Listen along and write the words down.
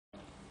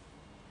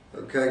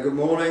Okay, good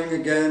morning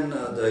again,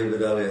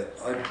 David Elliott.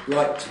 I'd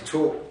like to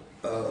talk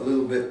a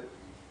little bit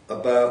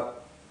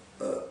about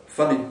a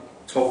funny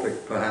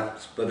topic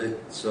perhaps, but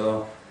it's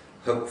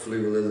hopefully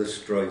will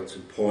illustrate a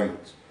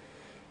point.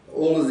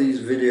 All of these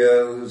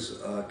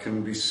videos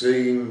can be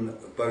seen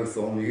both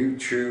on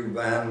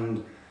YouTube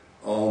and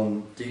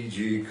on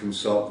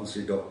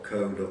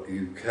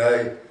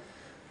dgconsultancy.co.uk,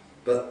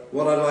 but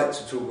what I'd like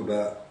to talk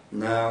about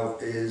now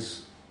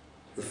is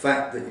the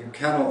fact that you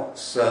cannot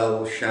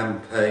sell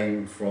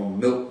champagne from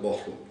milk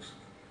bottles.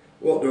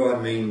 What do I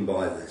mean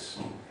by this?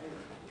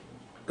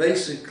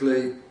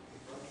 Basically,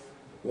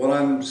 what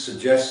I'm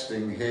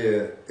suggesting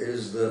here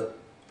is that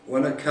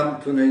when a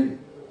company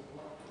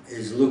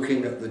is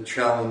looking at the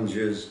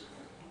challenges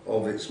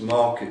of its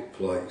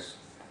marketplace,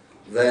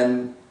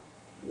 then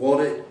what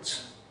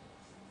it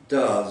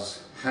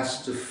does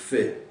has to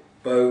fit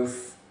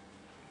both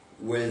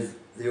with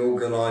the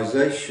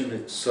organisation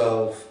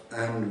itself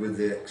and with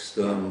the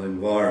external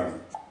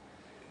environment.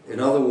 In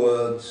other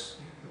words,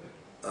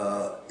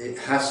 it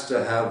has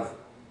to have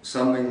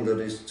something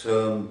that is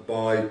termed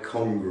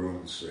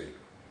bicongruency.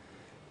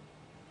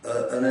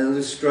 An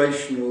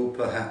illustration will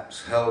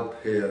perhaps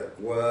help here,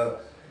 where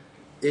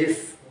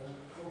if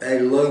a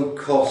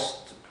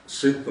low-cost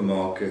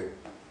supermarket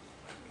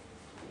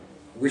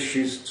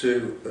wishes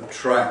to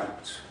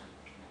attract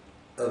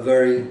a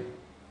very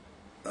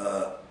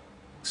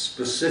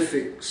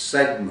specific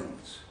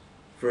segment,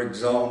 for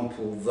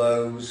example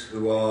those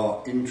who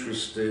are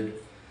interested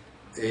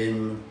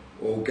in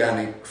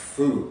organic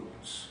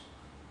foods,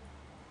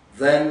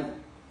 then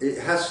it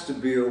has to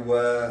be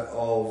aware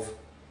of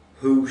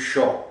who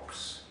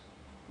shops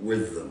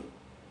with them.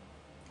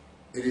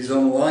 It is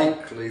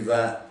unlikely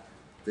that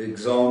the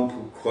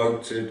example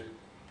quoted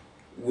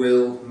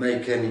will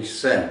make any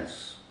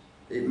sense.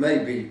 It may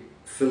be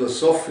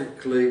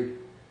philosophically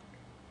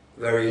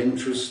very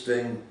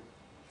interesting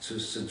to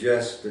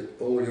suggest that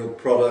all your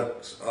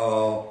products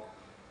are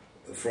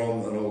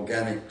from an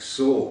organic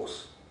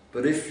source,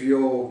 but if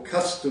your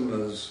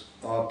customers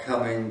are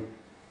coming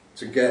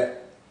to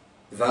get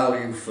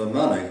value for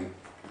money,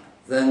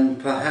 then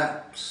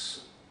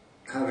perhaps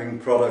having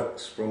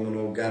products from an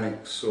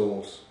organic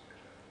source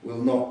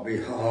will not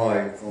be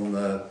high on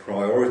their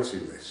priority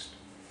list.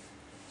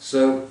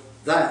 So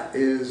that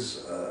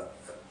is a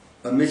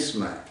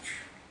mismatch,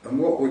 and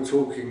what we're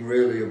talking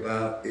really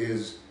about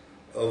is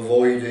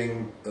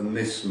avoiding a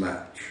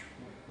mismatch,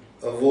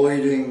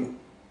 avoiding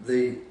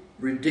the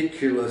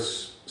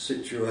ridiculous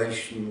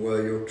situation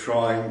where you're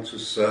trying to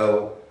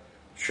sell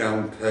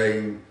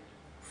champagne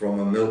from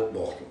a milk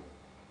bottle.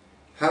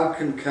 How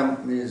can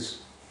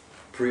companies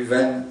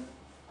prevent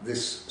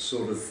this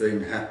sort of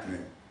thing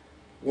happening?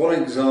 One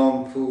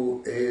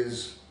example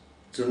is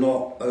to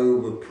not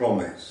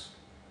overpromise.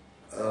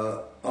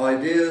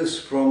 Ideas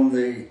from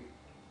the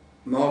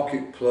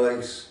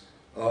marketplace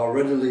are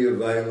readily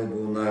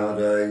available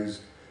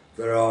nowadays.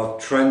 There are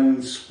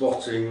trend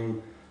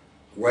spotting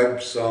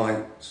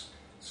websites,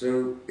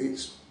 so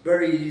it's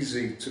very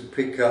easy to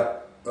pick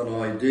up an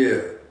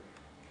idea.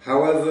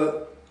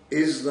 However,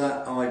 is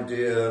that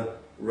idea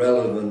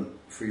relevant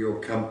for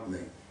your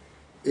company?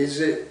 Is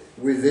it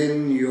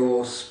within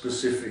your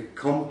specific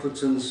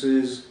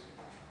competencies,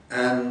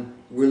 and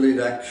will it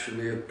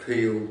actually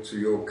appeal to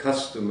your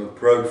customer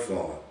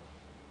profile?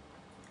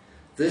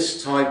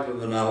 This type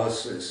of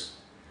analysis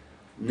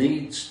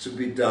needs to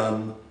be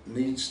done,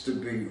 needs to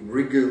be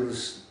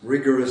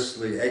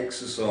rigorously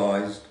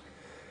exercised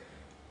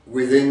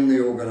within the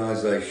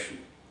organisation.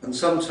 And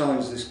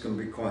sometimes this can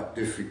be quite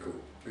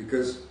difficult,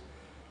 because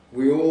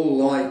we all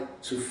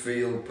like to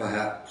feel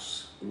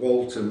perhaps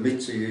Walter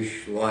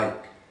Mitty-ish,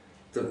 like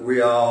that we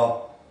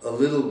are a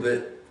little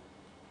bit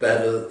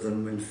better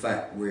than in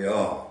fact we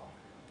are.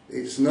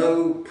 It's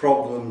no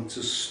problem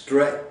to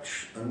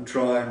stretch and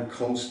try and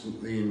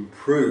constantly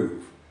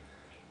improve,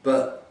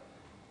 but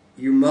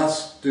you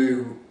must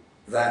do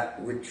that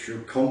which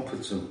you're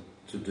competent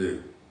to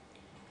do.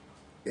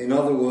 In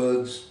other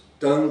words,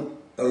 don't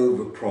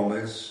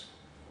overpromise,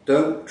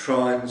 don't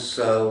try and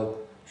sell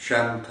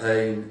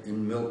champagne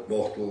in milk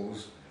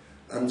bottles,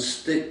 and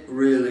stick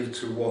really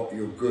to what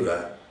you're good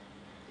at.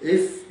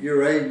 If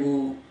you're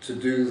able to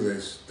do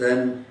this,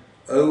 then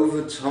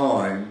over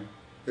time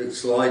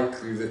it's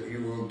likely that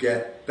you will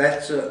get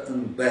better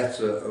and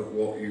better at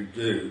what you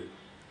do,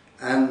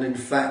 and in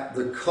fact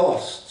the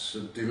costs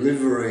of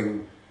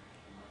delivering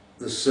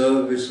the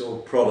service or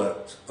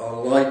product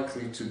are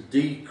likely to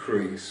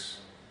decrease,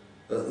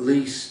 at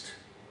least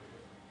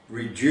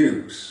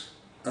reduce,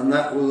 and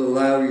that will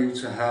allow you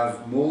to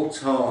have more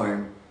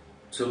time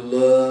to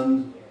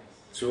learn,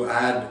 to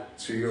add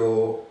to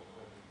your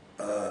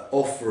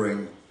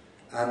offering,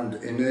 and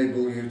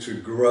enable you to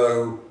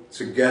grow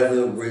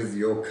together with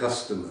your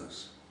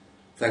customers.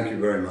 Thank you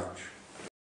very much.